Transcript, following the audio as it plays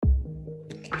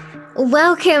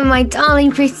Welcome, my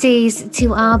darling pretties,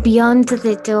 to our Beyond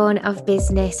the Dawn of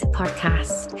Business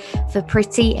podcast for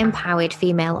pretty empowered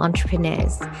female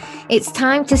entrepreneurs. It's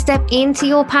time to step into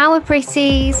your power,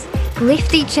 pretties.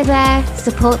 Lift each other,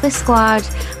 support the squad,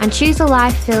 and choose a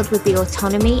life filled with the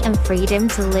autonomy and freedom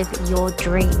to live your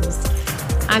dreams.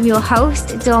 I'm your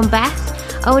host, Dawn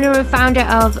Beth, owner and founder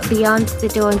of Beyond the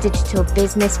Dawn digital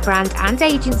business brand and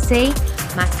agency.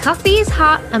 My coffee is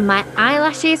hot and my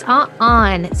eyelashes are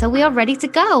on, so we are ready to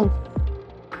go.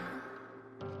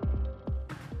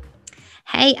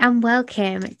 Hey, and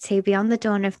welcome to Beyond the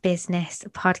Dawn of Business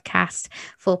podcast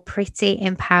for pretty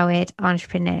empowered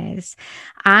entrepreneurs.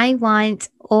 I want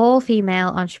all female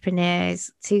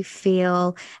entrepreneurs to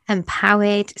feel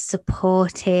empowered,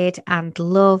 supported, and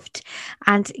loved,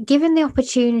 and given the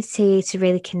opportunity to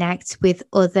really connect with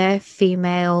other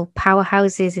female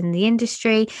powerhouses in the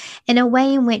industry in a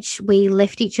way in which we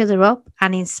lift each other up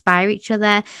and inspire each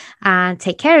other and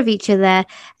take care of each other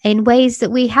in ways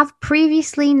that we have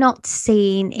previously not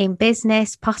seen in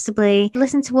business. Possibly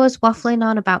listen to us waffling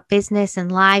on about business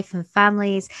and life and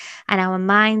families and our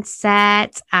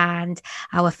mindset and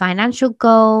our financial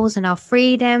goals and our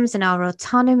freedoms and our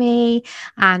autonomy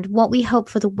and what we hope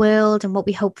for the world and what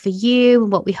we hope for you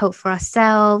and what we hope for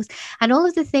ourselves and all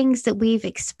of the things that we've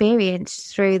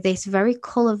experienced through this very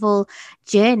colourful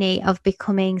journey of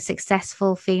becoming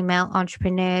successful female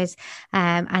entrepreneurs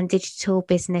and digital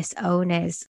business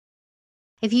owners.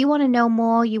 If you want to know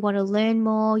more, you want to learn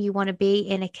more, you want to be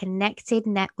in a connected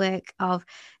network of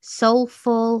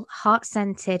soulful,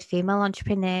 heart-centered female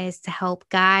entrepreneurs to help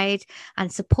guide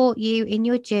and support you in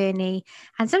your journey,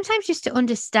 and sometimes just to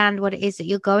understand what it is that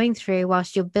you're going through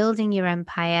whilst you're building your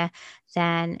empire,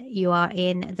 then you are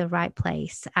in the right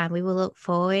place. And we will look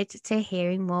forward to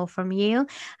hearing more from you.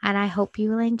 And I hope you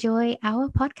will enjoy our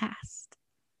podcast.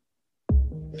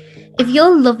 If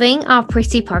you're loving our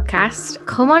Pretty podcast,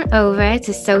 come on over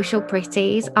to Social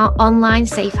Pretties, our online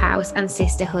safe house and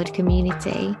sisterhood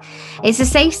community. It's a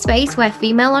safe space where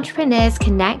female entrepreneurs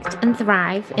connect and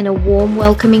thrive in a warm,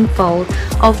 welcoming fold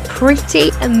of pretty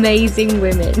amazing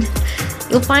women.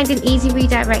 You'll find an easy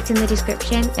redirect in the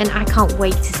description, and I can't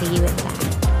wait to see you in there.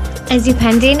 And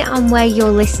depending on where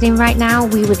you're listening right now,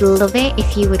 we would love it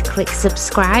if you would click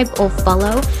subscribe or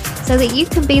follow so that you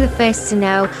can be the first to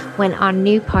know when our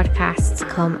new podcasts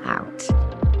come out.